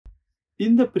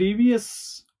In the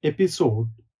previous episode,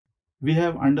 we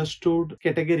have understood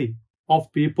category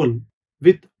of people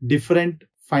with different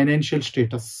financial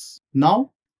status.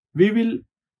 Now we will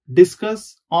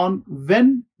discuss on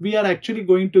when we are actually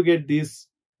going to get these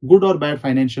good or bad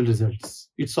financial results.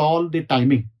 It's all the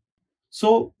timing.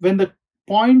 So when the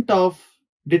point of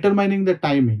determining the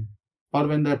timing or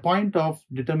when the point of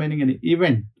determining an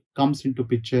event comes into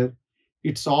picture,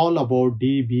 it's all about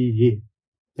DBA,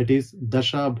 that is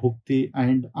Dasha, Bhukti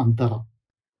and Antara.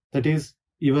 That is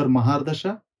your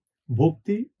Mahardasha,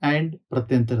 Bhukti and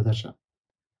Pratyantara Dasha.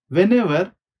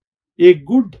 Whenever a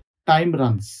good time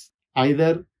runs,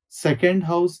 either second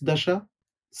house Dasha,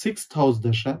 sixth house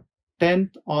Dasha,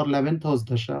 10th or 11th house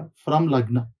Dasha from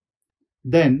Lagna,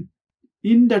 then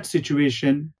in that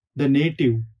situation, the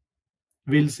native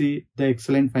will see the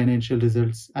excellent financial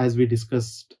results as we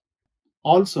discussed.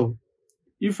 Also,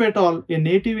 if at all a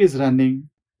native is running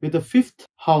with a 5th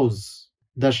house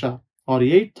Dasha or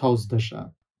 8th house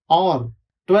Dasha or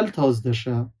 12th house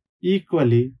Dasha,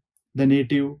 equally the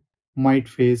native might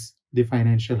face the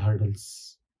financial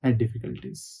hurdles and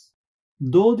difficulties.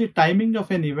 Though the timing of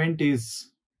an event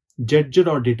is judged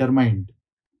or determined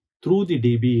through the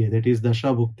DBA, that is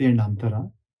Dasha, Bhukti and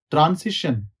Antara,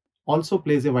 transition also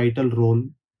plays a vital role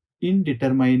in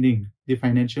determining the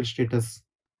financial status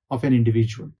of an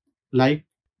individual. Like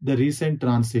the recent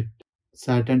transit,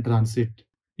 Saturn transit,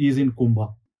 is in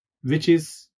Kumbha, which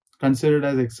is considered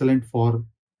as excellent for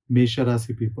Mesha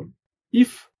Rasi people.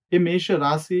 If a Mesha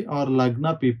Rasi or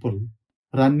Lagna people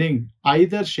running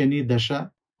either Shani Dasha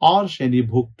or Shani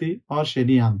Bhukti or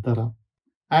Shani Antara,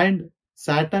 and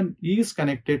Saturn is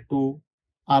connected to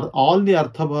are all the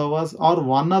Arthabhavas or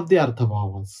one of the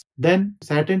Arthabhavas, then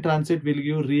Saturn transit will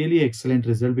give really excellent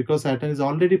result because Saturn is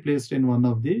already placed in one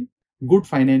of the good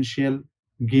financial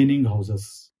gaining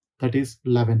houses, that is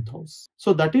 11th house.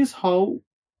 So that is how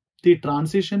the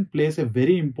transition plays a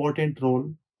very important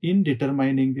role in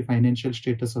determining the financial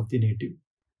status of the native.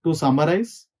 To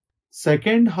summarize,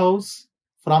 second house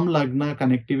from Lagna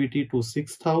connectivity to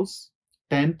 6th house,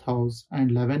 10th house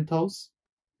and 11th house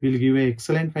will give a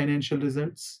excellent financial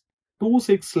results. 2,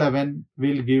 6, 11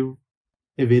 will give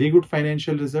a very good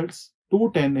financial results.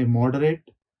 2, 10 a moderate,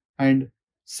 and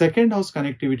second house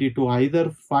connectivity to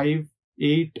either 5,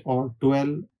 8 or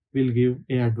 12 will give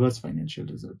a adverse financial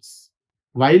results.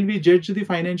 While we judge the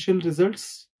financial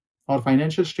results or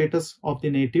financial status of the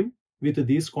native with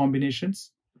these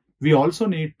combinations, we also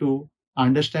need to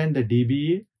understand the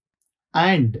DBA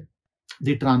and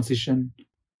the transition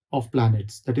of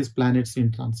planets, that is planets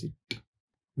in transit.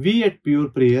 We at Pure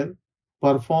Prayer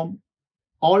perform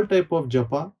all type of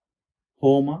japa,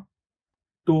 homa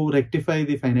to rectify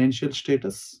the financial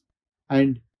status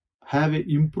and have an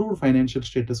improved financial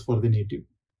status for the native.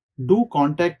 Do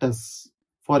contact us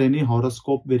for any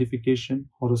horoscope verification,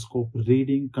 horoscope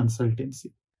reading,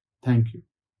 consultancy. Thank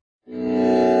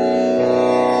you.